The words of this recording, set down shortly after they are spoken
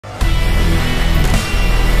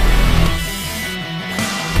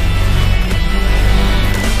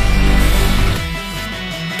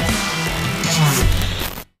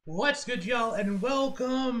What's good, y'all, and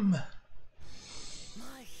welcome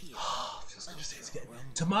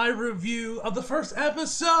to my review of the first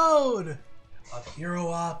episode of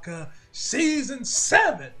Hero Aka Season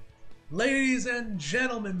 7. Ladies and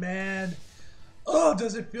gentlemen, man. Oh,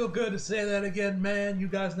 does it feel good to say that again, man? You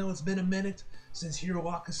guys know it's been a minute since Hero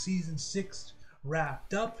Aka Season 6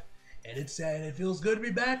 wrapped up. And it feels good to be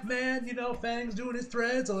back, man. You know, Fang's doing his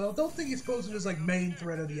threads. Although I don't think he's posted his main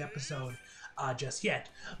thread of the episode just yet.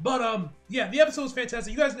 But yeah, the episode was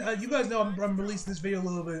fantastic. You guys know I'm releasing this video a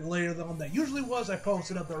little bit later than that usually was. I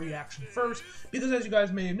posted up the reaction first because, as you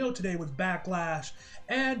guys may know, today was Backlash,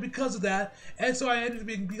 and because of that, and so I ended up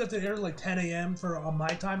being, because it aired like 10 a.m. for on my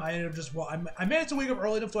time, I ended up just I managed to wake up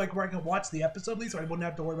early enough so I could watch the episode at least, so I wouldn't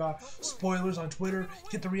have to worry about spoilers on Twitter.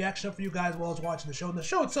 Get the reaction up for you guys while I was watching the show, and the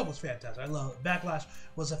show itself was fantastic. I love it. Backlash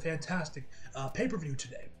was a fantastic pay-per-view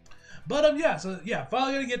today. But yeah, so yeah,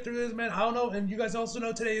 finally gonna get through this, man. I don't know, and you guys also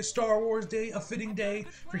know today is Star Wars Day, a fitting day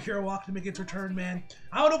for Hero Aka to make its return, man.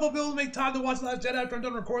 I don't know if I'll be able to make time to watch The Last Jedi after I'm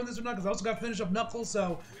done recording this or not, because I also got to finish up Knuckles,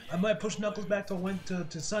 so I might push Knuckles back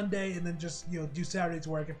to Sunday, and then just, you know, do Saturdays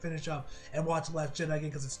where I can finish up and watch The Last Jedi again,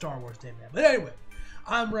 because it's Star Wars Day, man. But anyway,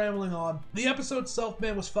 I'm rambling on. The episode itself,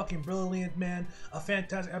 man, was fucking brilliant, man. A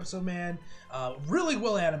fantastic episode, man. Really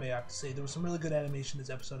well animated, I have to say. There was some really good animation in this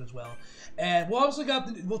episode as well. And we'll also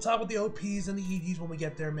we'll talk about the OPs and the EDs when we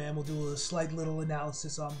get there, man. We'll do a slight little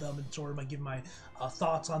analysis on them and sort of give my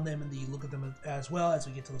thoughts on them and the look at them as well as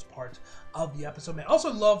we get to those parts of the episode, man. I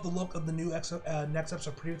also love the look of the new next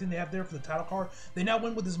episode preview thing they have there for the title card. They now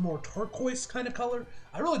went with this more turquoise kind of color.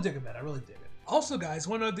 I really dig it, man. I really dig it. Also, guys,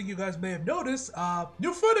 one other thing you guys may have noticed,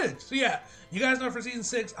 new footage. So yeah, you guys know for Season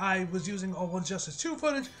 6, I was using All One Justice 2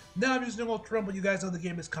 footage. Now I'm using Ultra Rumble. You guys know the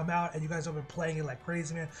game has come out, and you guys have been playing it like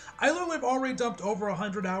crazy, man. I literally have already dumped over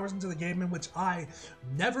 100 hours into the game, in which I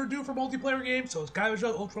never do for multiplayer games, so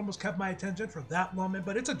Ultra Rumble's kept my attention for that long, man.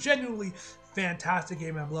 But it's a genuinely fantastic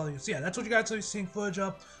game, and I'm loving it. So yeah, that's what you guys are seeing footage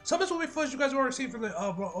of. Some of this will be footage you guys have already seen from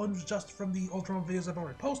the just from the Ultra Rumble videos I've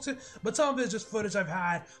already posted, but some of it is just footage I've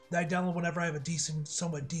had that I download whenever I have a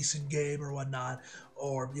somewhat decent game or whatnot,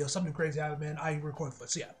 or you know, something crazy happens, man. I record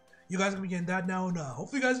footage. So yeah, you guys are gonna be getting that now, and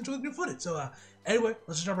hopefully you guys enjoy the new footage. So anyway,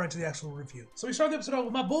 let's just jump right to the actual review. So we start the episode out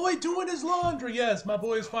with my boy doing his laundry. Yes, my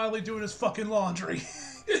boy is finally doing his fucking laundry.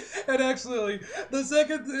 And actually,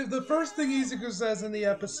 the first thing Izuku says in the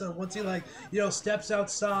episode, once he steps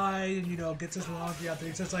outside and, you know, gets his laundry out there,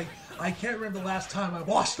 he says I can't remember the last time I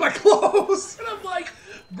washed my clothes. And I'm like,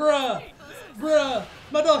 bruh,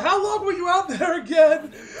 my dog, how long were you out there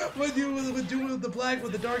again when you were doing the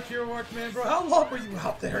with the Dark Hero arc, man, bro? How long were you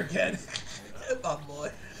out there again? My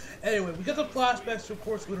boy. Anyway, we got the flashbacks to, of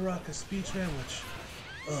course, Uraraka's speech, man, which,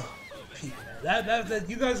 peak, man. That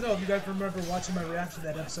you guys know, if you guys remember watching my reaction to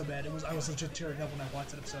that episode, man, I was legit tearing up when I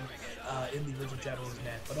watched that episode in the original Japanese,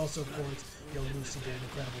 man. But also, of course, you know, Lucy did an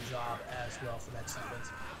incredible job as well for that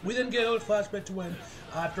sequence. We then get another flashback to when,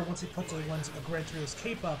 once he puts Gran Torino's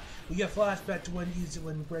cape up, we get flashback to when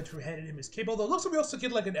Gran Torino handed him his cape. Although it looks like we also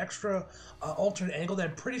get like an extra alternate angle that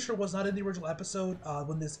I'm pretty sure was not in the original episode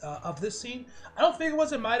of this scene. I don't think it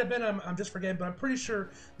was. It might have been. I'm just forgetting, but I'm pretty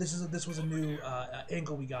sure this was a new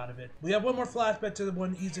angle we got of it. We have one more flashback to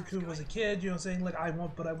when Izuku was a kid. You know, saying like I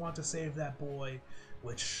want to save that boy,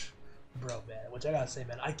 which. Bro, man, which I gotta say,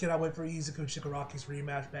 man, I cannot wait for Izuku and Shigaraki's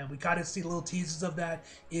rematch, man. We kind of see little teasers of that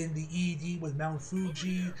in the ED with Mount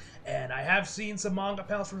Fuji, and I have seen some manga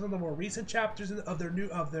panels from some of the more recent chapters of their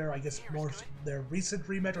recent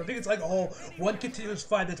rematch. I think it's like all one continuous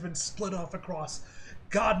fight that's been split off across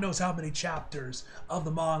God knows how many chapters of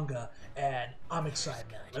the manga, and I'm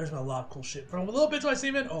excited, man. There's been a lot of cool shit. From a little bit I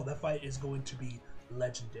see, man, oh, that fight is going to be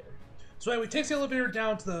legendary. So anyway, takes the elevator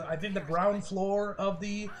down to the ground floor of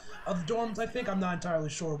the dorms. I think I'm not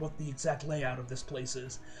entirely sure what the exact layout of this place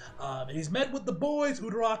is. And he's met with the boys.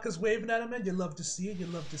 Uraraka's waving at him, and you love to see it. You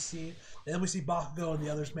love to see it. And then we see Bakugo and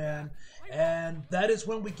the others, man. And that is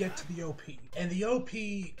when we get to the OP. And the OP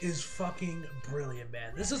is fucking brilliant,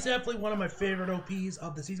 man. This is definitely one of my favorite OPs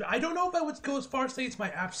of the season. I don't know if I would go as far as say it's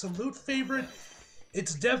my absolute favorite.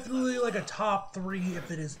 It's definitely like a top 3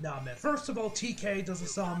 if it is not, man. First of all, TK does a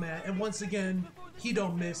song, man, and once again, he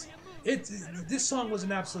don't miss. This song was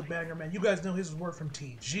an absolute banger, man. You guys know his work from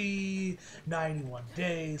TG, 91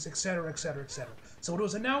 Days, etc., etc., etc. So when it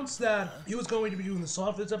was announced that he was going to be doing the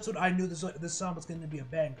song for this episode, I knew this song was going to be a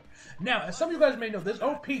banger. Now, as some of you guys may know, this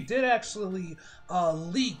OP did actually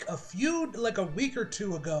leak a week or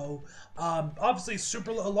two ago. Obviously,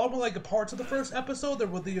 along with like the parts of the first episode, there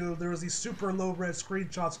was these super low res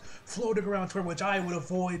screenshots floating around Twitter, which I would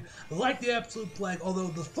avoid like the absolute plague. Although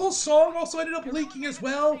the full song also ended up leaking as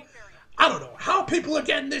well. I don't know how people are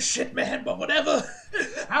getting this shit, man, but whatever.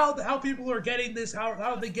 how people are getting this, how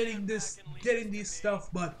are they getting these stuff,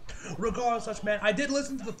 but regardless of such, man, I did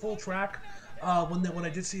listen to the full track when I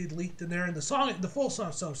did see it leaked in there, and the full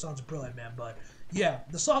song sounds brilliant, man, but yeah,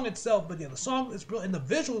 the song itself, but yeah, the song is brilliant, and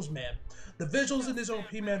the visuals, man. The visuals in this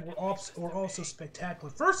OP, man, were also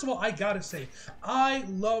spectacular. First of all, I gotta say, I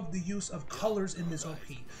love the use of colors in this OP,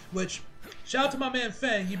 which, shout out to my man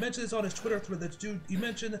Fang. He mentioned this on his Twitter thread. This dude, he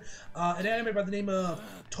mentioned an anime by the name of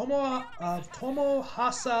Tomohasa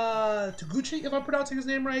Taguchi, if I'm pronouncing his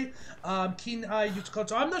name right. Keen Eye Yutsuko.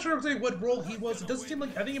 So I'm not sure exactly what role he was. It doesn't seem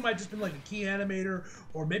like, I think he might have just been like a key animator,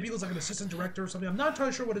 or maybe he was like an assistant director or something. I'm not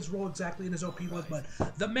entirely sure what his role exactly in his OP was, but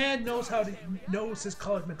the man knows knows his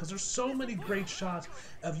colors, man, because there's so many great shots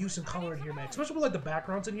of use and color in here, man. Especially with like the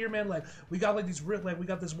backgrounds in here, man. Like we got like these we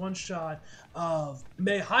got this one shot of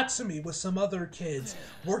Mei Hatsumi with some other kids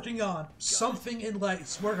working on something in like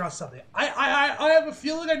working on something. I have a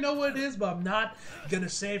feeling I know what it is, but I'm not gonna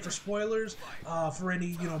say for spoilers for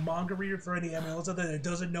any manga reader, for any MLs out there that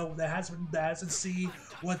doesn't know, that hasn't seen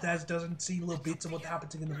doesn't see little bits of what's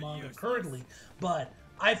happening in the manga currently, but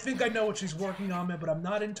I think I know what she's working on, man, but I'm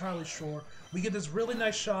not entirely sure. We get this really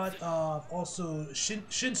nice shot of also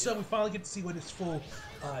Shinso. We finally get to see what his full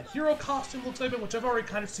hero costume looks like, which I've already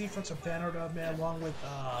kind of seen from some fan art of, man, along with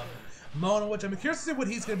Mona, which I'm curious to see what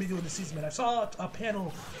he's going to be doing this season, man. I saw a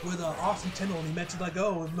panel with Austin Tindall, and he mentioned, like,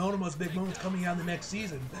 oh, Mona was big moments coming out in the next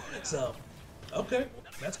season. So, okay,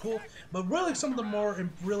 that's cool. But really, some of the more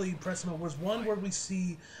really impressive was one where we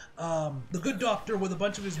see the good doctor with a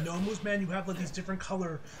bunch of his nomus, man. You have like these different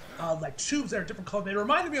color, like tubes that are different colors. It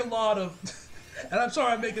reminded me a lot of, and I'm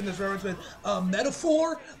sorry I'm making this reference, but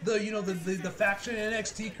Metaphor, the faction in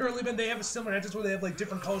NXT currently, man, they have a similar entrance where they have like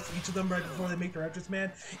different colors for each of them right before they make their entrance,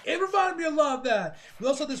 man. It reminded me a lot of that. We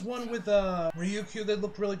also had this one with Ryukyu that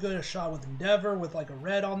looked really good. A shot with Endeavor with like a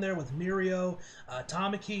red on there with Mirio,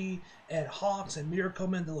 Tamaki, and Hawks and Miracle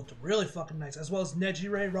Man that looked really fucking nice, as well as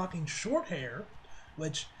Nejire rocking short hair,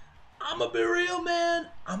 which, I'm gonna be real, man,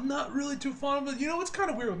 I'm not really too fond of it. It's kind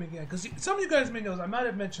of weird with me again, because some of you guys may know, I might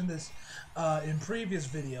have mentioned this in previous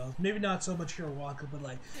videos, maybe not so much Hiroaka, but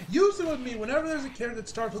like, usually with me, whenever there's a character that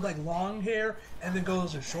starts with like long hair and then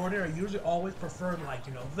goes to short hair, I usually always prefer like,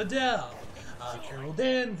 Videl, Carol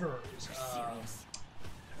Danvers,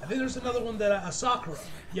 I think there's another one that Sakura.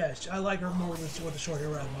 Yes, I like her more with the short hair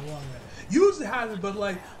rather than the long hair. Usually has it, but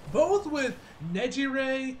like both with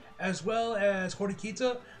Nejire as well as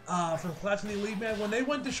Horikita from Clash of the Elite, man. When they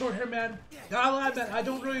went to short hair, man, gotta lie, man, I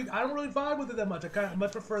don't really vibe with it that much. I kind of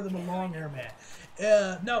much prefer them a long hair, man.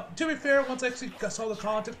 Now, to be fair, once I actually saw the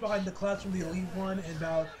context behind the Clash from the Elite one and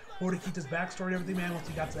about Horikita's backstory and everything, man, once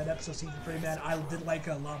we got to that episode season 3, man, I did like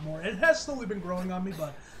it a lot more. It has slowly been growing on me,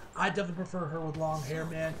 but I definitely prefer her with long hair,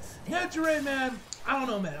 man. Nejire, man, I don't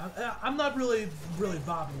know, man. I'm not really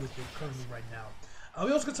vibing with it currently right now.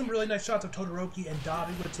 We also got some really nice shots of Todoroki and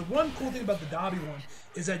Dabi, but the one cool thing about the Dabi one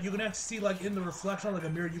is that you can actually see, like, in the reflection on like a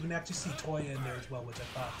mirror, you can actually see Toya in there as well, which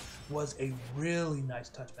I thought was a really nice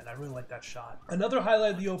touch, man. I really like that shot. Another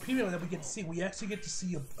highlight of the OP that we get to see, we actually get to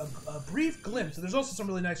see a brief glimpse. So there's also some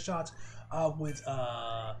really nice shots with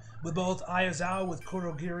both Ayazawa with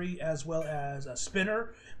Kurogiri as well as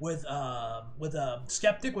Spinner with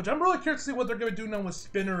Skeptic, which I'm really curious to see what they're gonna do now with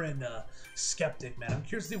Spinner and Skeptic, man. I'm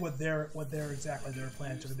curious to see what their exactly their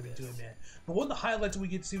plans are gonna be doing, man. But one of the highlights we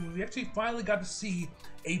get to see, we actually finally got to see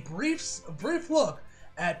a brief look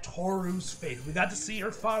at Toru's face. We got to see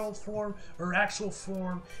her final form, her actual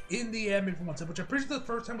form in the anime for once, which I'm pretty sure the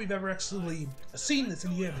first time we've ever actually seen this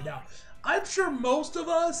in the anime. Now, I'm sure most of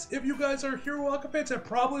us, if you guys are Hiroaka fans, have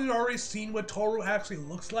probably already seen what Toru actually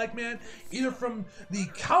looks like, man. Either from the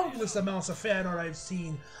countless amounts of fan art I've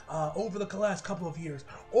seen over the last couple of years,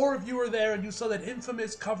 or if you were there and you saw that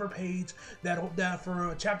infamous cover page that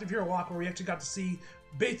for a chapter of Hiroaka where we actually got to see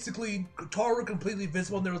basically Toru completely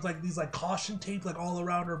visible, and there was like these like caution tape like all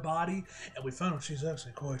around her body, and we found out she's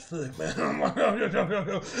actually quite thick, man. Oh my god,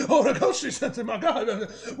 oh the ghost, she said to my god,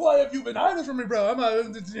 why have you been hiding from me, bro? If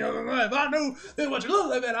I knew what you look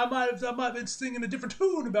like, man, I might have been singing a different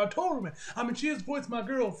tune about Toru, man. I mean, she has voiced my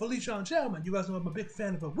girl Felicia and Chow, man. You guys know I'm a big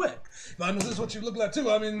fan of her wig. If I know this is what you look like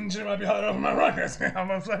too, I mean, she might be hot over my rockets,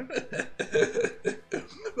 man.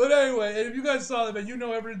 But anyway, and if you guys saw that, man, you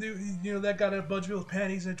know that got a bunch of people's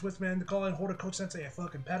panties and a twist, man. To call in Horikoshi Sensei a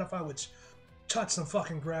fucking pedophile, which, touch some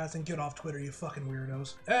fucking grass and get off Twitter, you fucking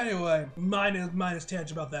weirdos. Anyway, minus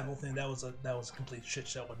tangent about that whole thing. That was a complete shit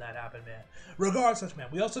show when that happened, man. Regardless, man,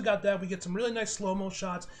 we also got that. We get some really nice slow-mo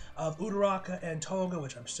shots of Uraraka and Toga,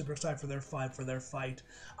 which I'm super excited for their fight.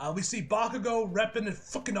 We see Bakugo repping the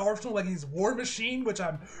fucking arsenal like he's War Machine, which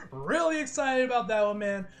I'm really excited about that one,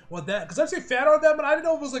 man. What that? Because I've seen fan art of that, but I didn't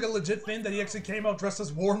know it was like a legit thing that he actually came out dressed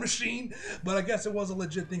as War Machine. But I guess it was a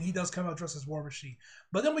legit thing. He does come out dressed as War Machine.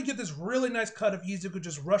 But then we get this really nice cut of Izuku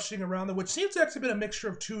just rushing around there, which seems to actually been a mixture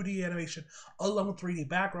of 2D animation along with 3D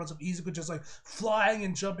backgrounds of Izuku just like flying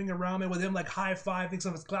and jumping around, and with him like high-fiving some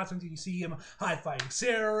of his classmates. You see him high-fiving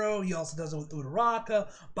Sero. He also does it with Uraraka.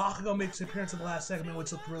 Bakugo makes an appearance in the last segment,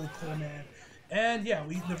 which looked really cool, man. And yeah,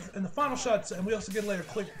 in the final shots, and we also get like a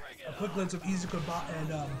quick glimpse of Izuku and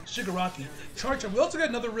Shigaraki charging. We also get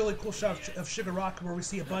another really cool shot of Shigaraki where we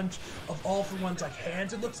see a bunch of All For One's like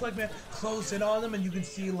hands. It looks like, man, close in on them, and you can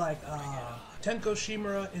see like Tenko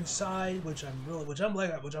Shimura inside, which I'm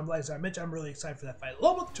like as I mentioned, I'm really excited for that fight.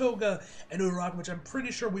 Along with Toga and Uraraka, which I'm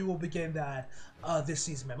pretty sure we will be getting that this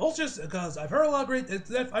season, man. Also just because I've heard a lot of great.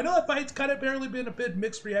 I know that fight's kind of apparently been a bit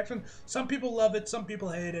mixed reaction. Some people love it, some people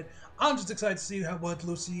hate it. I'm just excited to see what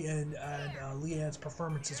Lucy and Leanne's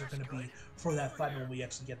performances are going to be for that fight when we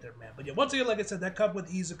actually get there, man. But yeah, once again, like I said, that cut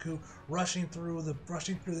with Izuku rushing through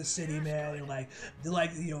the city, man, and like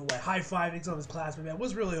high-fiving some of his classmates, man,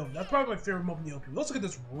 was really over. That's probably my favorite moment in the OP. We also get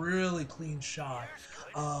this really clean shot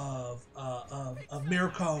of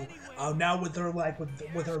Mirko now with her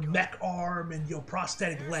with her mech arm and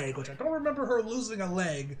prosthetic leg, which I don't remember her losing a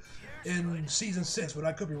leg in season 6, but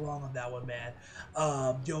I could be wrong on that one, man.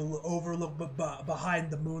 Overlook behind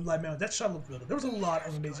the moonlight, man. That shot looked really good. There was a lot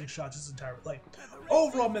of amazing shots this entire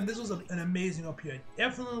overall, man. This was an amazing OP.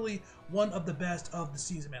 Definitely one of the best of the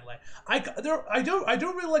season, man. I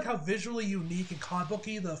don't really like how visually unique and comic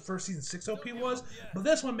booky the first season 6 OP was, but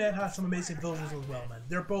this one, man, has some amazing visuals as well, man.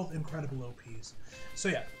 They're both incredible OPs. So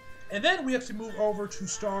yeah, and then we actually move over to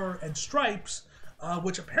Star and Stripes.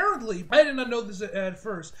 Which apparently, I did not know this at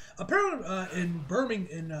first. Apparently, in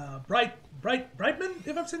Birmingham, Brightman,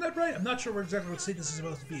 if I'm saying that right, I'm not sure exactly what state this is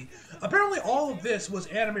supposed to be. Apparently, all of this was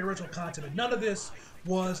anime original content, but none of this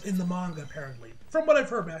was in the manga. Apparently, from what I've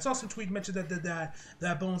heard, man, I saw some tweet mentioned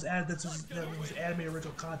that Bones added that was anime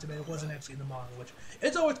original content, and it wasn't actually in the manga. Which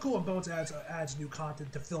it's always cool when Bones adds new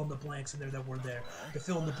content to fill in the blanks in there that were there, to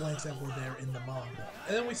fill in the blanks that were there in the manga.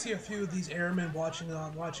 And then we see a few of these airmen watching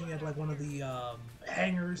at like one of the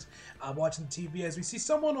hangars, watching the TV, as we see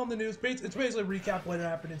someone on the news. It's basically a recap what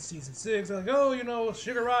happened in season 6. They're like, oh,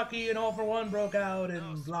 Shigaraki and All For One broke out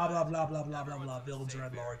and blah blah blah blah blah blah blah. Villains are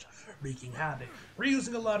at large, wreaking havoc.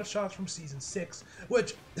 Reusing a lot of shots from season 6,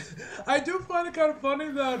 which I do find it kind of funny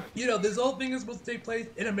that this whole thing is supposed to take place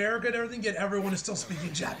in America and everything, yet everyone is still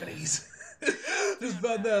speaking Japanese. Just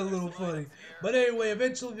found that a little funny. But anyway,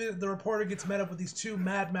 eventually the reporter gets met up with these two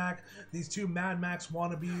Mad Max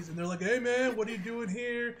wannabes, and they're like, hey man, what are you doing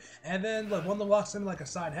here? And then one of them walks in like a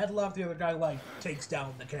side headlock, the other guy takes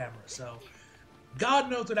down the camera. So God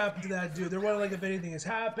knows what happened to that dude. They're wondering if anything has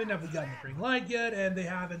happened, have we gotten the green light yet? And they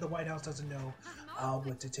haven't. The White House doesn't know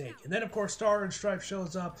what to take. And then of course Star and Stripe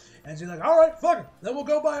shows up, and she's like, all right, fuck it, then we'll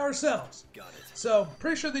go by ourselves. So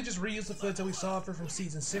pretty sure they just reused the footage that we saw from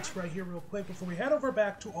season 6 right here real quick before we head over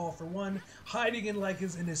back to All For One, hiding in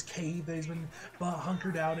his cave that he's been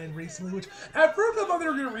hunkered out in recently, which at first I thought they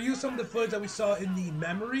were going to reuse some of the footage that we saw in the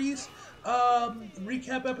Memories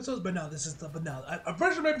recap episodes, but no, I'm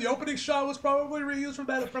pretty sure maybe the opening shot was probably reused from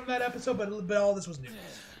that episode, but all this was new.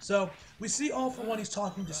 So we see All For One. He's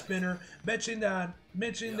talking to Spinner, mentioning that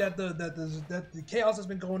the chaos has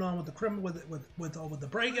been going on with the criminal with the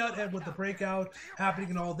breakout, and with the breakout happening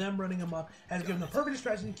and all them running amok, has given the perfect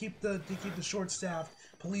distraction to keep the short-staffed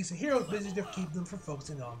police and heroes busy to keep them from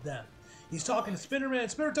focusing on them. He's talking to Spinner, man.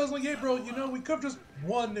 Spinner tells him, like, hey, bro, we could have just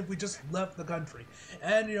won if we just left the country.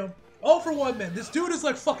 And, All For One, man, this dude is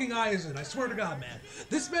like fucking Aizen, I swear to God, man.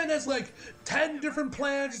 This man has like 10 different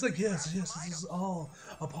plans. He's like, yes, this is all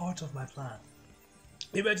a part of my plan.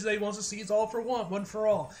 He mentions that he wants to see it's all for one for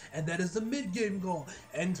all, and that is the mid-game goal.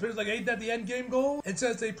 And Spinner's like, ain't that the end-game goal? It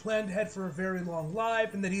says they plan ahead for a very long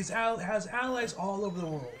life, and that he has allies all over the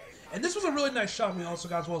world. And this was a really nice shot we also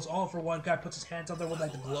got, as well as All For One. Guy puts his hands up there with the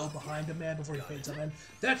glow behind him, man, before he fades up. And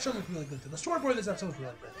that shot looked really good too. The storyboard in this episode was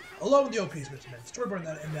really good. Along with the OPs, man. The storyboard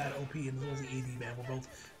in that OP and as well as the AD, man, were both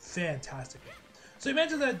fantastic. So he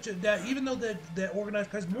mentioned that even though that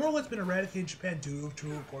organized crime has more or less been eradicated in Japan due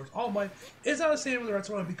to, of course, All Might is not the same with the rest of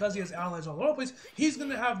the world because he has allies all over the place. He's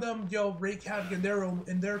gonna have them, wreak havoc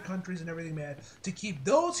in their countries and everything, man, to keep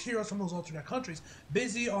those heroes from those alternate countries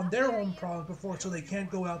busy on their own problems before, so they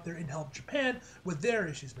can't go out there and help Japan with their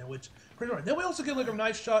issues, man. Which pretty right. Then we also get like a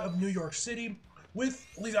nice shot of New York City. With,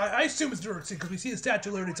 at least I assume it's New York City because we see the Statue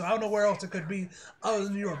of Liberty, so I don't know where else it could be other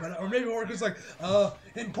than New York. But or maybe it's like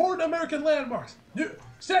important American landmarks,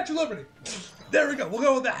 Statue of Liberty. There we go. We'll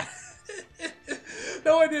go with that.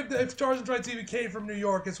 No idea if Tarzan tried to even came from New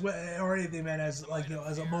York or anything, man, as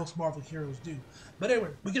most Marvel heroes do. But anyway,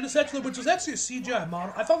 we get a Statue of Liberty, which was actually a CGI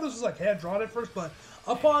model. I thought this was like hand drawn at first, but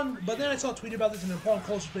then I saw a tweet about this, and upon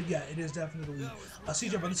closer, but yeah, it is definitely a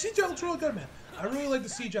CGI. But the CGI looks really good, man. I really like the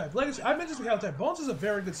CGI. Like I mentioned this all the time, Bones is a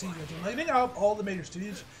very good CGI team. Like, I think out of all the major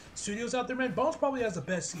studios out there, man, Bones probably has the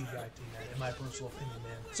best CGI team, man, in my personal opinion,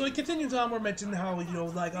 man. So he continues on. We're mentioning how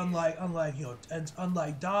unlike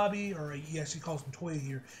Dobby, or he actually calls him Toya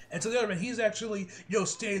here, and so the other man, he's actually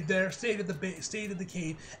stayed at the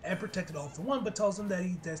cave and protected All for One, but tells him that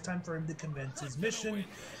it's time for him to commence his mission.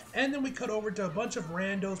 And then we cut over to a bunch of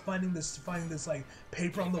randos finding this like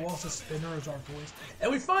paper on the wall says Spinner is our voice,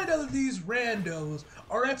 and we find out that these randos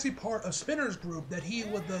are actually part of Spinner's group he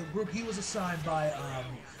was assigned by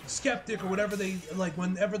Skeptic or whatever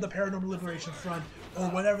whenever the Paranormal Liberation Front or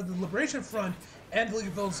whatever the Liberation Front and the League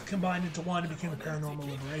of Villains combined into one and became the Paranormal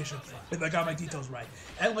Liberation Front. If I got my details right.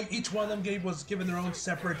 And like each one of them was given their own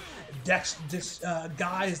separate guys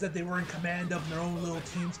that they were in command of, and their own little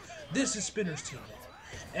teams. This is Spinner's team.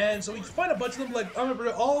 And so we find a bunch of them, like, I remember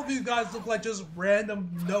all of these guys look like just random,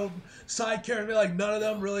 no side characters, like none of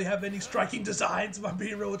them really have any striking designs, if I'm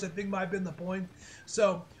being real, which I think might have been the point.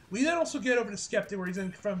 So we then also get over to Skeptic, where he's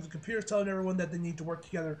in front of the computers telling everyone that they need to work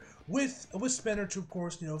together with Spinner to, of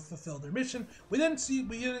course, fulfill their mission. We then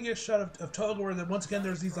get a shot of Toga, where once again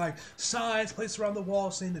there's these like signs placed around the wall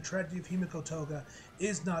saying the tragedy of Himiko Toga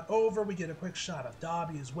is not over. We get a quick shot of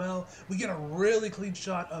Dobby as well. We get a really clean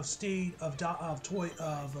shot of Spinner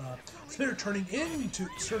turning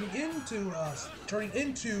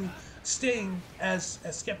into Sting, as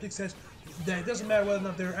Skeptic says. That it doesn't matter whether or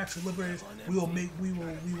not they're actually liberators. We will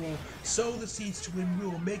sow the seeds to win. We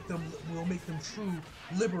will make them true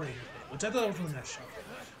liberators, which I thought was a really nice shot.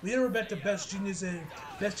 We then back to Best Genius and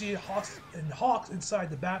Hawks inside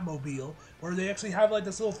the Batmobile, where they actually have like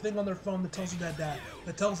this little thing on their phone that tells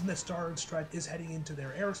them that Star and Stripe is heading into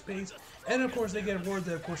their airspace. And of course they get word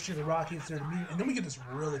that of course Shigaraki is there to meet, and then we get this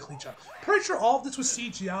really clean shot. Pretty sure all of this was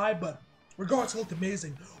CGI, but regardless, it looked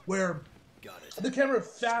amazing. Where the camera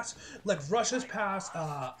rushes past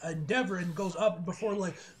Endeavor and goes up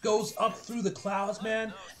goes up through the clouds,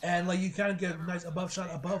 man, and you kind of get a nice above shot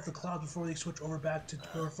above the clouds before we switch over back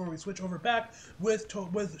with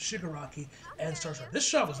Shigaraki and Starscream. This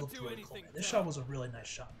shot looked really cool, man. This shot was a really nice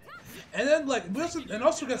shot, man. And then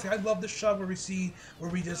also guys, I love this shot where we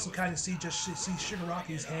just kind of see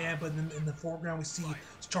Shigaraki's hand, but in the foreground we see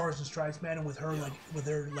Stars and Stripes, man, and with her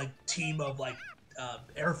team of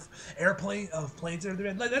planes and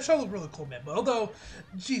everything. That shot looked really cool, man. But although,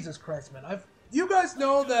 Jesus Christ, man, you guys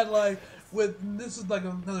know that this is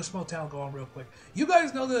another small town going real quick. You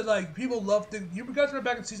guys know that people love to. You guys remember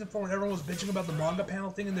back in season 4 when everyone was bitching about the manga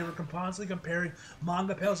panel thing, and they were constantly comparing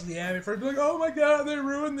manga panels to the anime. First, like, oh my god, they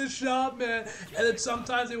ruined this shot, man. And then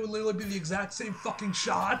sometimes it would literally be the exact same fucking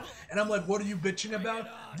shot, and I'm like, what are you bitching about?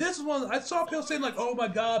 This one, I saw people saying oh my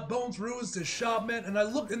god, Bones ruins this shot, man. And I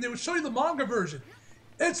looked, and they would show you the manga version.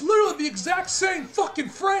 It's literally the exact same fucking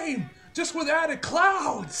frame, just with added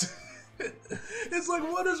clouds. It's like,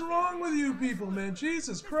 what is wrong with you people, man?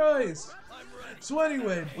 Jesus Christ. So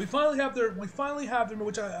anyway, we finally have them,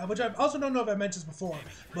 which I also don't know if I mentioned this before,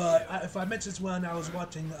 but if I mentioned this when I was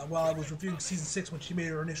watching, while I was reviewing season 6 when she made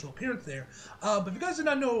her initial appearance there. But if you guys did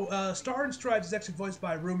not know, Star and Stripes is actually voiced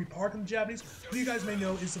by Rumi Park in the Japanese, who you guys may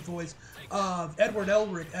know is the voice of Edward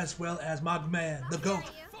Elric, as well as Mogman, the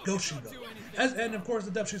goat, Goshido. And of course,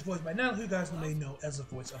 the dub she's voiced by Natalie, who you guys may know as the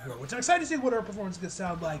voice of her. Which I'm excited to see what her performance is going to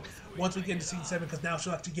sound like once we get into season 7, because now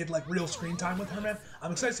she'll have to get real screen time with her, man.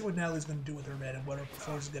 I'm excited to see what Natalie's going to do with her, man, and what her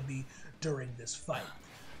performance is going to be during this fight.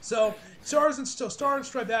 So, Star and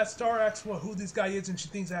Stripe asks Star asks who this guy is, and she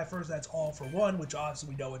thinks at first that's All for One, which obviously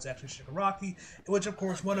we know it's actually Shigaraki, which of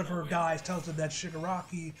course one of her guys tells her that's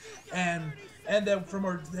Shigaraki, and then from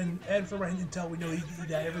her intel we know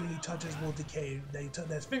that everything he touches will decay, that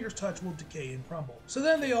his fingers touch will decay and crumble. So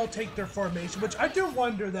then they all take their formation, which I do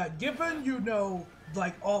wonder that given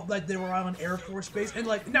they were on an Air Force base, and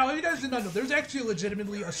now you guys did not know, there's actually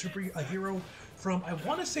legitimately a hero from, I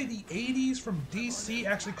want to say the 80s from DC,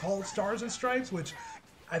 actually called Stars and Stripes, which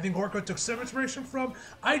I think Orko took some inspiration from.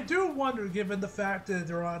 I do wonder, given the fact that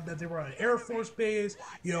they were on an Air Force base,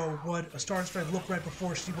 you know, what a Star Strike looked right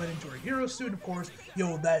before she went into her hero suit. Of course, you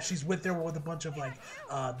know, that she's with a bunch of like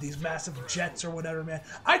these massive jets or whatever, man.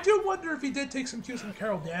 I do wonder if he did take some cues from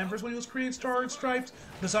Carol Danvers when he was creating Star and Stripes,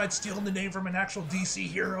 besides stealing the name from an actual DC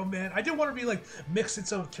hero, man. I do want to be like mixing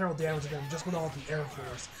some of Carol Danvers again, just with all the Air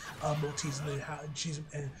Force motifs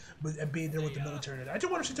and being there with the military. I do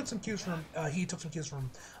wonder if she took some cues from he took some cues from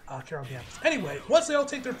Carol Danvers. Anyway, once they all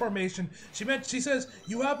take their formation, she says,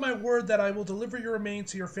 "You have my word that I will deliver your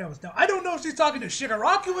remains to your families." Now, I don't know if she's talking to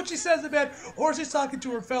Shigaraki when she says it, man, or if she's talking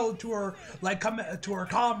to her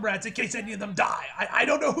comrades in case any of them die. I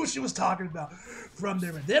don't know who she was talking about from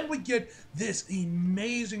there. And then we get this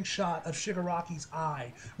amazing shot of Shigaraki's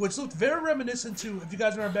eye, which looked very reminiscent to, if you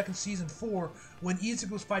guys remember back in season 4, when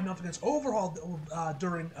Izuku was fighting off against Overhaul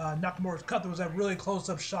during Nakamura's cut. There was that really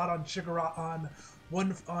close-up shot on Shigaraki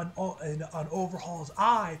on Overhaul's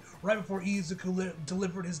eye right before Izuku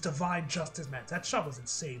delivered his divine justice, man. That shot was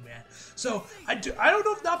insane, man. So I don't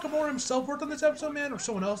know if Nakamura himself worked on this episode, man, or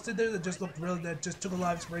someone else did there that just looked really, that just took a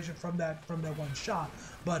lot of inspiration from that one shot.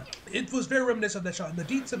 But it was very reminiscent of that shot, and the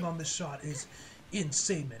detail on this shot is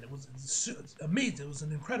insane, man. It was amazing. It was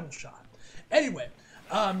an incredible shot. Anyway.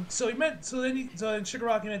 Then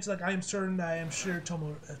Shigaraki meant, like, I am sure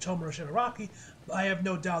Tomura Shigaraki. I have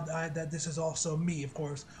no doubt that this is also me, of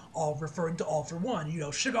course, all referring to All for One. You know,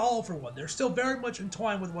 Shiga All for One. They're still very much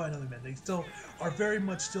entwined with one another, man. They still are very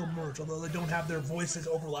much still merged, although they don't have their voices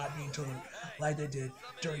overlapping each other like they did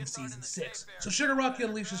during Season 6. So Shigaraki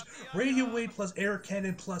unleashes radio wave plus air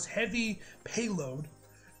cannon plus heavy payload.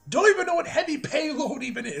 Don't even know what heavy payload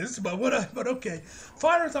even is, but okay.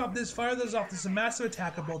 Fires off this massive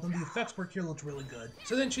attack of both, and the effects work here looked really good.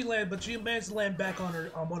 So then she managed to land back on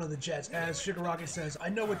one of the jets, as Shigaraki says, "I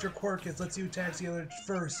know what your quirk is. Let's see who attacks the other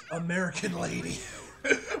first, American lady."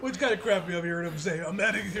 Which kind of crapped me up hearing him say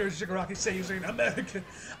American. Here's Shigaraki saying American.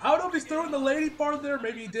 I don't know if he's throwing the lady part there.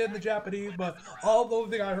 Maybe he did in the Japanese, but the only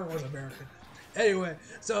thing I heard was American. Anyway,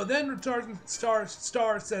 so then Star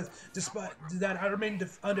says, "Despite that, I remain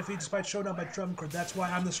undefeated despite showing up by Trump Court. That's why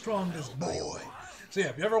I'm the strongest boy." So yeah,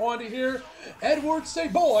 if you ever wanted to hear Edward say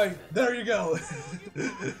 "boy," there you go.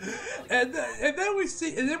 and then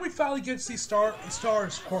we finally get to see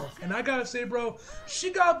Star's quirk, and I gotta say, bro,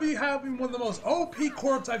 she gotta be having one of the most OP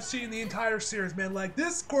quirks I've seen in the entire series, man. Like,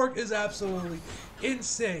 this quirk is absolutely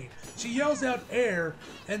insane. She yells out "air,"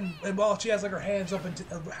 and while she has like her hands up in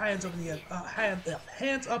the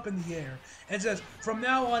air, and says, "From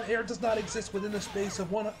now on, air does not exist within the space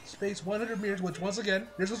 100 meters." Which, once again,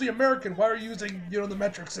 you're supposed to be American. Why are you using, you know, the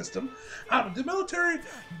metric system? I don't know.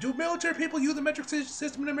 Do military people use the metric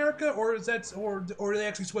system in America, or do they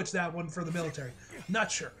actually switch that one for the military?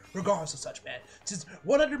 Not sure. Regardless of such, man, it's just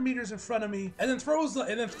 100 meters in front of me, and then throws it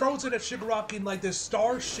at Shigaraki in like this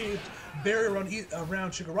star-shaped barrier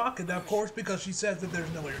around Shigaraki. Now, of course, because she says that there's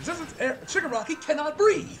no air, Shigaraki cannot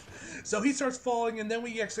breathe. So he starts falling, and then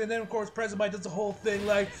of course President Mike does the whole thing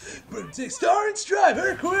like, "Star and Stripe,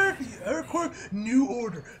 her quirk, new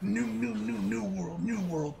order, new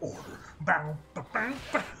world order." Bow, bow, bow,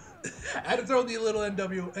 bow. I had to throw the little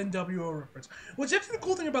NWO reference. Which, actually, the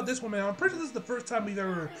cool thing about this one, man, I'm pretty sure this is the first time we've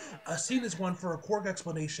ever seen this one for a quirk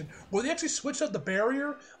explanation, where they actually switched up the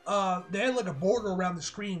barrier. They had like a border around the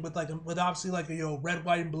screen with obviously like a, you know, red,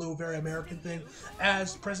 white, and blue, very American thing.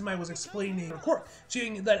 As President Mike was explaining her quirk,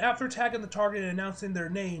 that after attacking the target and announcing their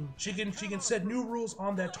name, she can set new rules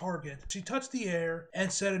on that target. She touched the air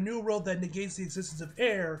and set a new rule that negates the existence of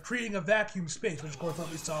air, creating a vacuum space, which of course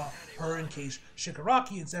what we saw her encase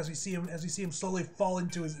Shigaraki, and as we see him slowly falling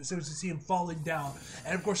down,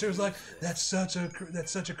 and of course she was like, that's such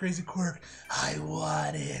a crazy quirk, I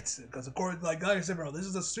want it, because of course, like I said, bro, this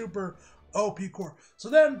is a super OP quirk. So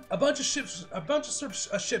then a bunch of ships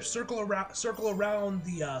circle around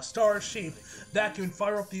the star-shaped vacuum and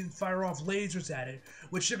fire off lasers at it,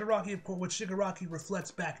 which Shigaraki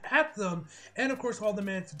reflects back at them, and of course all the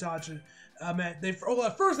managed to dodge it.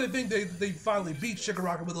 At first they think they finally beat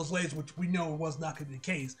Shigaraki with those lasers, which we know was not going to be the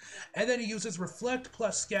case. And then he uses reflect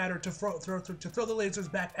plus scatter to throw the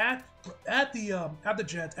lasers back at the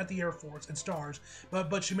jets, at the Air Force and stars.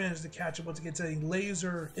 But she managed to catch it once again, saying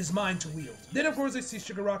laser is mine to wield. Then of course they see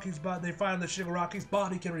Shigaraki's body. They find that Shigaraki's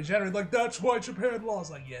body can regenerate. Like, that's why Japan lost.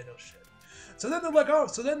 Like, yeah, no shit. So then they're like, oh,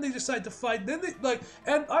 so then they decide to fight. Then they one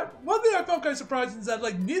thing I found kind of surprising is that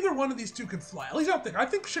like neither one of these two can fly. At least I don't think. I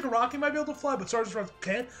think Shigaraki might be able to fly, but Sergeant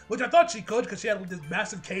can't. Which I thought she could because she had this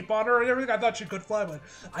massive cape on her and everything. I thought she could fly, but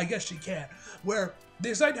I guess she can't. they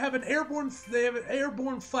decide to have an airborne. They have an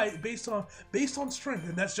airborne fight based on strength,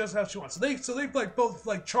 and that's just how she wants. So they like both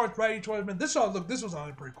like charge right each other. Man, this was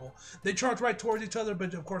all pretty cool. They charge right towards each other,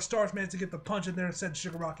 but of course Stars managed to get the punch in there and send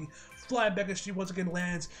Shigaraki flying back, as she once again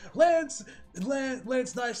lands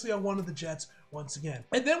nicely on one of the jets once again.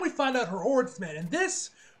 And then we find out her origins, man, and this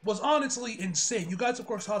was honestly insane. You guys, of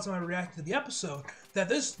course, saw my reaction to the episode. That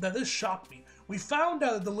this shocked me. We found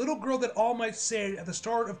out that the little girl that All Might saved at the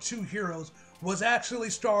start of Two Heroes was actually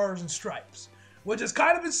Stars and Stripes, which is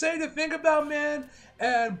kind of insane to think about, man.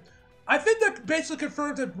 And I think that basically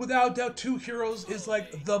confirms that without doubt Two Heroes is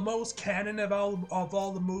like the most canon of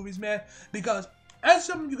all the movies, man, because as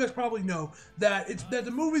some of you guys probably know, that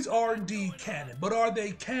the movies are indeed canon, but are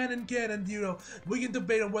they canon? You know, we can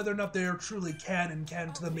debate on whether or not they are truly canon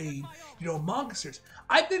to the main, you know, manga series.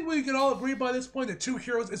 I think we can all agree by this point that Two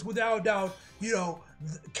Heroes is without a doubt, you know,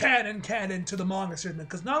 canon to the manga series,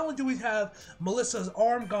 because not only do we have Melissa's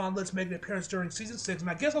arm gauntlets make an appearance during season 6,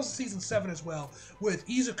 and I guess also season 7 as well, with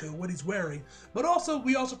Izuku, what he's wearing, but also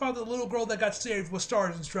we also found the little girl that got saved with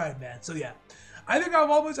Stars and Stripes, man. So yeah. I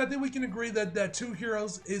think we can agree that Two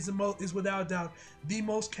Heroes is without a doubt the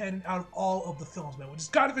most canon out of all of the films, man. Which is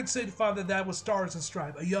kind of insane to find that was Stars and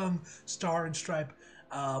Stripe, a young Star and Stripe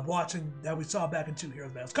watching that we saw back in Two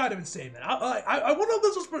Heroes, man. It's kind of insane, man. I wonder if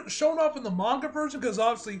this was shown off in the manga version, because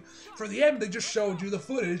obviously for the end they just showed you the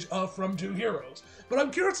footage from Two Heroes. But I'm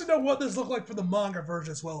curious to know what this looked like for the manga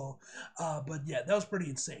version as well. But yeah, that was pretty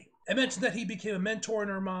insane. I mentioned that he became a mentor in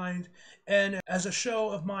her mind, and as a show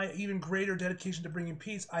of my even greater dedication to bringing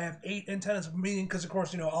peace, I have 8 antennas, meaning because of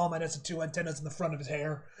course, you know, All Might has the 2 antennas in the front of his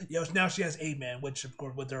hair. You know, now she has 8, man, which of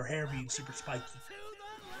course with her hair being super spiky.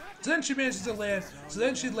 So then she manages to land. So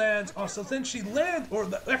then she lands.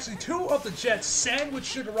 Actually, 2 of the jets sandwich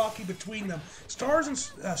Shigaraki between them. Star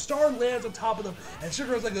lands on top of them, and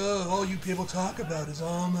Shigar's like, "Oh, all you people talk about is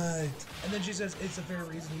All Might." And then she says, "It's the very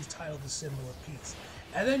reason he's titled the symbol of peace."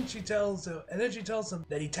 And then she tells him that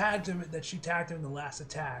she tagged him in the last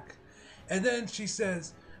attack. And then she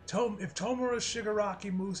says, "If Tomura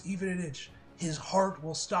Shigaraki moves even an inch, his heart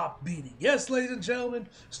will stop beating." Yes, ladies and gentlemen,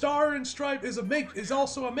 Star and Stripe is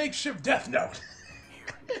also a makeshift Death Note.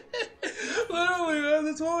 Literally, man,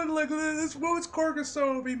 this woman's quirk is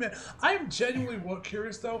so OP, man. I am genuinely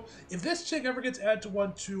curious though, if this chick ever gets added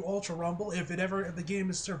to Ultra Rumble, if the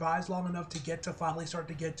game survives long enough to finally start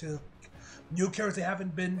to get to new characters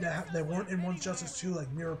that weren't in One's Justice 2,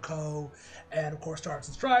 like Mirko, and of course Stars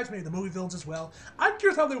and Stripes, maybe the movie villains as well. I'm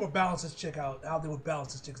curious how they would balance this chick out,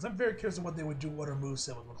 because I'm very curious of what they would do, what her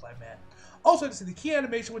moveset would look like, man. Also, to see the key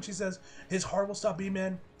animation when she says, "His heart will stop beating,"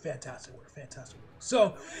 man. Fantastic work, fantastic work.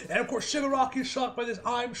 So, and of course, Shigaraki is shocked by this.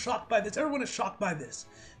 I'm shocked by this. Everyone is shocked by this.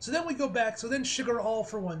 So then we go back. So then Shigar All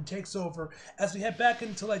For One takes over as we head back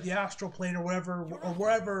into like the astral plane or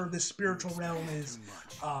wherever the spiritual realm is,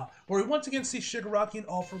 where we once again see Shigaraki and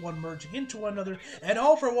All For One merging into one another. And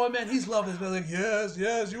All For One, man, he's loving this. Like,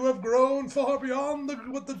 yes, you have grown far beyond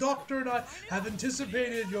what the Doctor and I have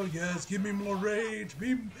anticipated. Yes, give me more rage,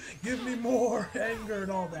 give me more anger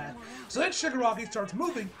and all that. So then Shigaraki starts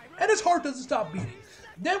moving, and his heart doesn't stop beating.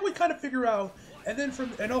 Then we kind of figure out, and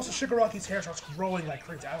also Shigaraki's hair starts growing like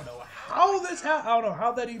crazy. I don't know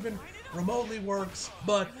how that even remotely works,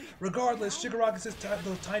 but regardless, Shigaraki says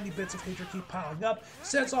those tiny bits of hatred keep piling up,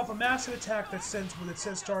 sends off a massive attack that sends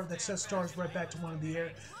Stars right back to one of the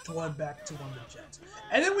jets.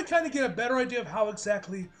 And then we kind of get a better idea of how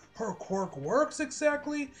exactly her quirk works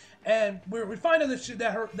and we find out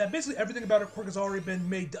that basically everything about her quirk has already been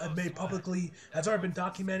made publicly, has already been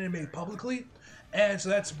documented and made publicly. And so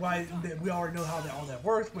that's why we already know how all that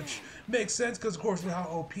works, which makes sense because, of course, how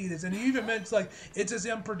OP it is. And he even meant like it's as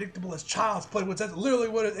unpredictable as Child's Play, which that's literally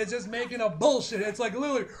what it's just making up bullshit. It's like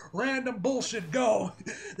literally random bullshit. Go.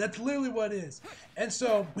 That's literally what it is. And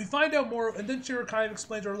so we find out more, and then Shira kind of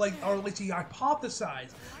explains, or at least he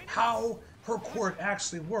hypothesized how her quirk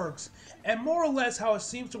actually works, and more or less how it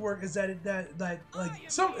seems to work is that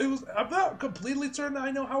I'm not completely certain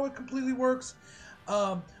I know how it completely works.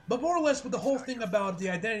 But more or less with the whole thing about the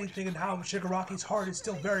identity thing and how Shigaraki's heart is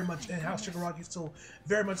still very much, and how Shigaraki's still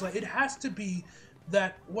very much like, it has to be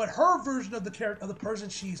that what her version of the character, of the person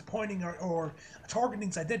she's pointing or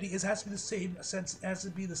targeting's identity is, has to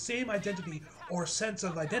be the same identity or sense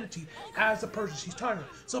of identity as the person she's targeting.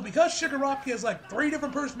 So because Shigaraki has like 3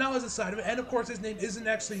 different personalities inside of it, and of course his name isn't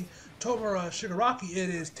actually Tomura Shigaraki, it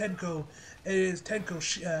is Tenko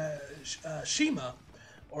Shima.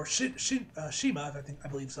 or Shima, I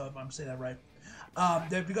believe so, if I'm saying that right.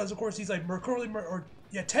 That because of course he's like Tenko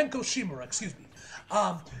Shimura, excuse me.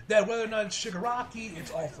 That whether or not it's Shigaraki,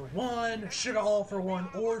 it's all for one, Shiga all for one,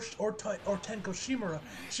 or Tenko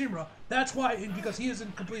Shimura. That's why, because he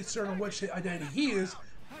isn't completely certain which identity he is,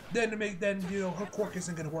 then her quirk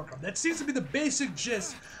isn't going to work on. That seems to be the basic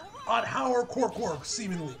gist on how her quirk works,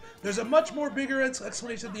 seemingly. There's a much more bigger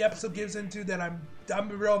explanation the episode gives into that I'm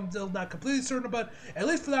still not completely certain about. At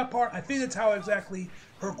least for that part, I think that's how exactly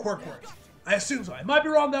her quirk works. I assume so. I might be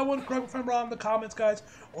wrong on that one. Correct me if I'm wrong in the comments, guys.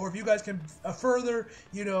 Or if you guys can further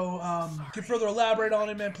elaborate on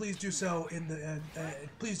it, man, please do so in the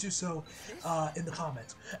in the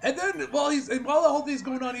comments. And then while the whole thing's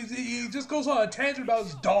going on, he just goes on a tangent about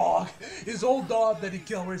his dog, his old dog that he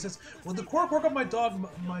killed. Where he says, "Well, the quirk work on my dog,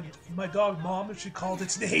 my dog Mom, if she called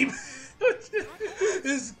its name."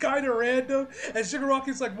 It's kind of random, and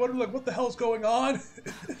Shigaraki's like wondering what the hell's going on,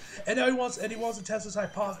 and now he wants to test his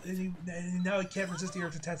hypothesis, and now he can't resist the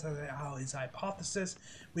urge to test his hypothesis.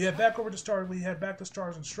 We head back over to Stars. We head back to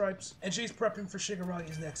Stars and Stripes, and she's prepping for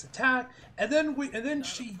Shigaraki's next attack, and then her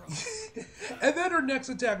next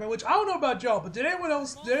attack, man. Which I don't know about y'all, but did anyone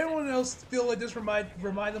else feel like this remind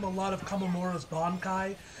them a lot of Kamamura's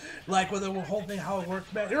Bankai? Like with the whole thing, how it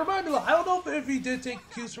works, man. It reminded me. I don't know if he did take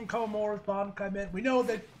cues from Kamamura's Bankai, man. We know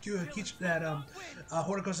that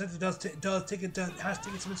Horikoshi Sensei has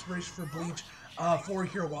taken some inspiration for Bleach for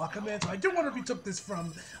Hiroaka, man. So I do wonder if he took this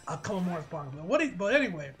from Kamamura's Bankai. But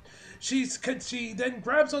anyway, she then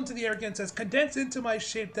grabs onto the air again and says, "Condense into my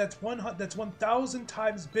shape that's 1,000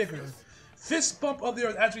 times bigger." Fist bump of the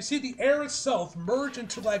earth as we see the air itself merge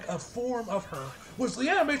into like a form of her. Which the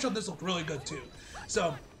animation of this looked really good too.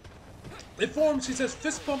 So it forms, she says,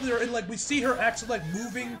 fist bump there, and like we see her actually like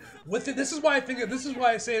moving with it. This is why I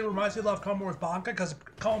say it reminds me a lot of Kamamura's Bankai, because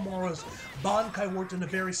Kamamura's Bankai worked in a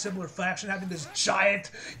very similar fashion, having this giant,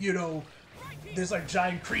 this like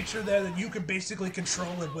giant creature there that you can basically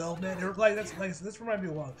control at will, man. This reminds me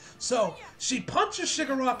of a lot. So she punches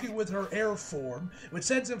Shigaraki with her air form, which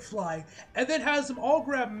sends him flying, and then has them all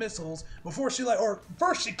grab missiles before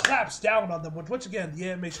first she claps down on them, which once again the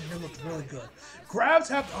animation here looks really good.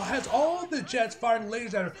 Has all the jets firing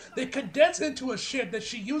lasers at her. They condense into a ship that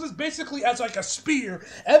she uses basically as like a spear,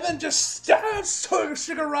 and then just stabs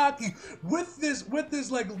Shigaraki with this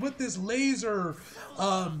laser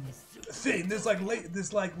thing, this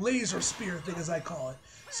laser spear thing, as I call it.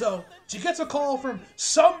 So she gets a call from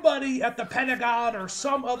somebody at the Pentagon or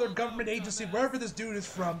some other government agency, wherever this dude is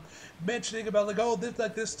from, mentioning about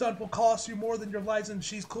this stunt will cost you more than your license.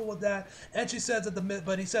 She's cool with that, and she says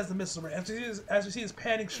but he says the missiles are. As we see this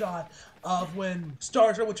panning shot of when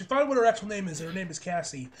Stars, which you find out what her actual name is. Her name is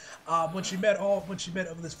Cassie. When she met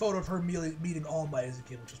this photo of her meeting All Might as a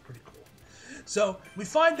kid, which is pretty cool. So we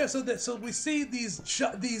find that so we see these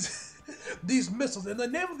missiles, and the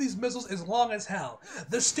name of these missiles is long as hell.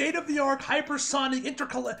 The state-of-the-art hypersonic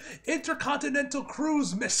intercontinental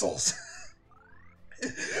cruise missiles.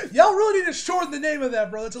 Y'all really need to shorten the name of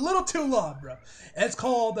that, bro. It's a little too long, bro. And it's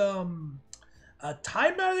called Time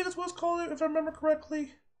Mat, I think that's what it's called, if I remember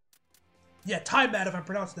correctly. Yeah, Time Mat, if I'm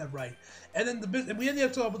pronouncing that right. And then we end the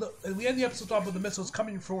episode with the missiles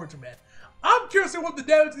coming forward to man. I'm curious what the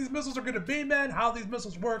damage these missiles are going to be, man. How these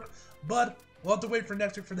missiles work, but we'll have to wait for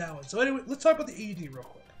next week for that one. So anyway, let's talk about the ED real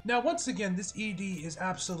quick. Now, once again, this ED is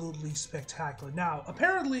absolutely spectacular. Now,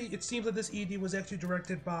 apparently, it seems that this ED was actually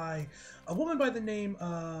directed by a woman by the name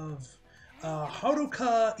of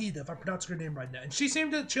Haruka Ida, if I'm pronouncing her name right now. And she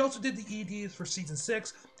also did the EDs for Season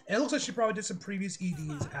 6, and it looks like she probably did some previous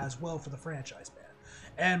EDs as well for the franchise, man.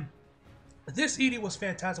 And this ED was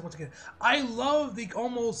fantastic once again. I love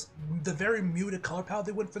the very muted color palette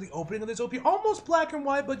they went for the opening of this OP. Almost black and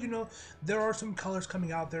white, but there are some colors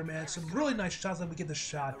coming out there, man. Some really nice shots. Like we get the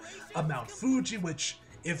shot of Mount Fuji, which,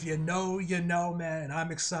 if you know, man, and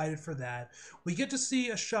I'm excited for that. We get to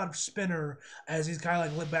see a shot of Spinner as he's kind of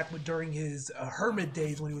like lived back during his hermit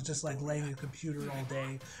days when he was just like laying in a computer all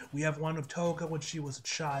day. We have one of Toga when she was a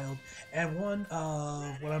child, and one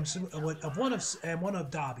of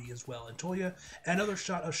Dabi as well, and Toya, and another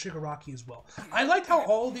shot of Shigaraki as well. I liked how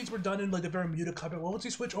all of these were done in like a very muted color. Well, once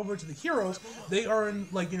you switch over to the heroes, they are in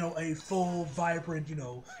a full, vibrant,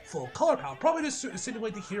 full color palette. Probably just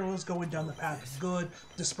insinuate the heroes going down the path of good,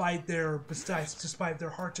 despite their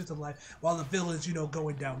hardships of life, while the villains,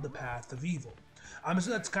 going down the path of evil. I'm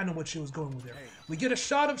assuming that's kind of what she was going with there. We get a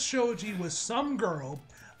shot of Shoji with some girl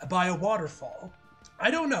by a waterfall.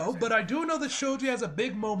 I don't know, but I do know that Shoji has a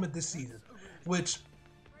big moment this season, which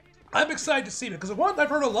I'm excited to see it because one, I've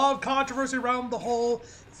heard a lot of controversy around the whole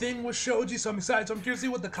thing with Shoji, so I'm excited. So I'm curious to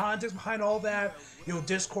see what the context behind all that,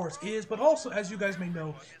 discourse is. But also, as you guys may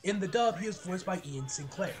know, in the dub, he is voiced by Ian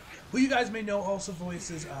Sinclair, who you guys may know also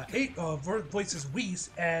voices voices Whis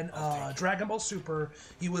and Dragon Ball Super.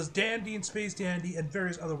 He was Dandy in Space Dandy and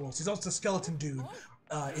various other roles. He's also the skeleton dude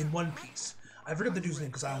in One Piece. I forget the dude's name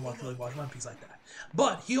because I don't really watch One Piece like that.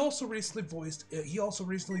 But he also recently voiced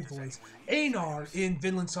Einar in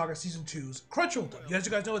Vinland Saga Season 2's Crunchyroll dub. As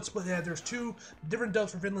you guys know, it's split. Yeah, there's 2 different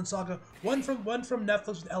dubs for Vinland Saga. One from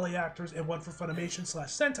Netflix with LA actors, and one for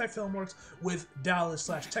Funimation/Sentai Filmworks with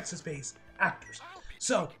Dallas/Texas-based actors.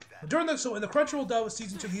 So in the Crunchyroll dub of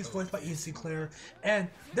Season 2, he's voiced by Ian Sinclair, and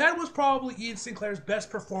that was probably Ian Sinclair's best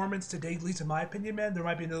performance to date, at least in my opinion, man. There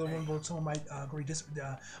might be another one where someone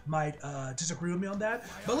might disagree with me on that,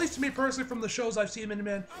 but at least to me personally, from the shows I've seen him in,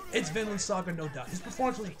 man, it's Vinland Saga, no doubt. His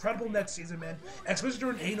performance was incredible next season, man, especially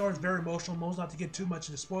during Einar's very emotional moments. Not to get too much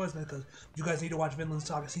into spoilers, man, because you guys need to watch Vinland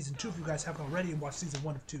Saga Season 2 if you guys haven't already, and watch Season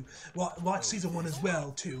 1 of 2. Watch Season 1 as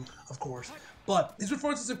well, too, of course. But his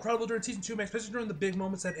performance is incredible during Season 2, man, especially during the big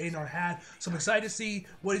moments that Einar had. So I'm excited to see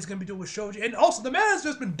what he's going to be doing with Shoji. And also, the man has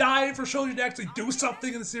just been dying for Shoji to actually do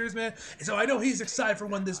something in the series, man. And so I know he's excited for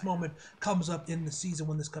when this moment comes up in the season,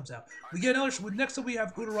 when this comes out. We get another, next up we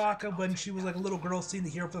have Uraraka when she was like a little girl seeing the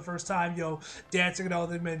hero for the first time, dancing and all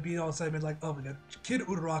that, man, being all excited, like, oh my god, kid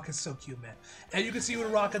Uraraka is so cute, man. And you can see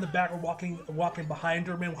Uraraka in the background walking behind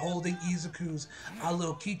her, man, holding Izuku's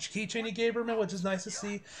little keychain he gave her, man, which is nice to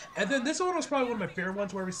see. And then this one was probably one of my favorite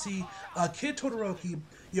ones, where we see Kid Todoroki,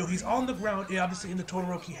 he's on the ground, obviously in the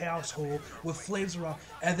Todoroki household with flames around,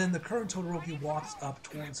 and then the current Todoroki walks up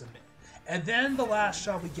towards him. And then the last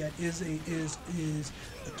shot we get is a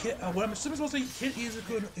kid, what I'm assuming is supposed to be Kid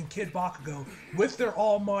Izuku and Kid Bakugo with their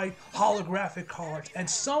All Might holographic cards, and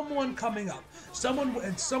someone coming up,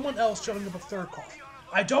 someone else showing up a third card.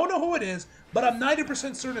 I don't know who it is, but I'm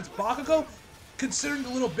 90% certain it's Bakugo. Considering the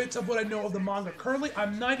little bits of what I know of the manga currently,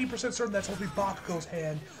 I'm 90% certain that's supposed to be Bakugo's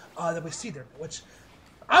hand that we see there, which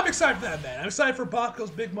I'm excited for that, man. I'm excited for Bakugo's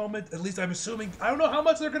big moment. At least I'm assuming. I don't know how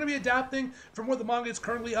much they're going to be adapting from what the manga is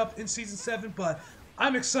currently up in Season 7, but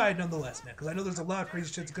I'm excited nonetheless, man, because I know there's a lot of crazy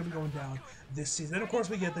shit that's going to be going down this season. And of course,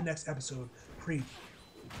 we get the next episode preview.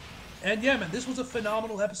 And yeah, man, this was a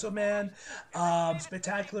phenomenal episode, man.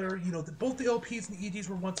 Spectacular. Both the OPs and the EDs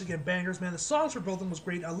were once again bangers, man. The songs for both of them was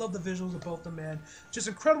great. I love the visuals of both of them, man. Just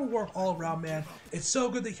incredible work all around, man. It's so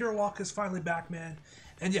good that Hiroaka is finally back, man.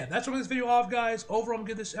 And yeah, that's what this video off, guys. Overall, I'm going to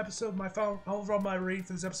give this episode, my rating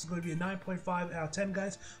for this episode is going to be a 9.5 out of 10,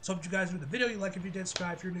 guys. So hope you guys enjoyed the video. You like if you did,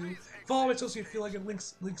 subscribe if you're new. Follow my social if you feel like it.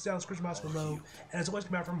 Links down in the description box below. And as always,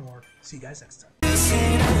 come out for more. See you guys next time.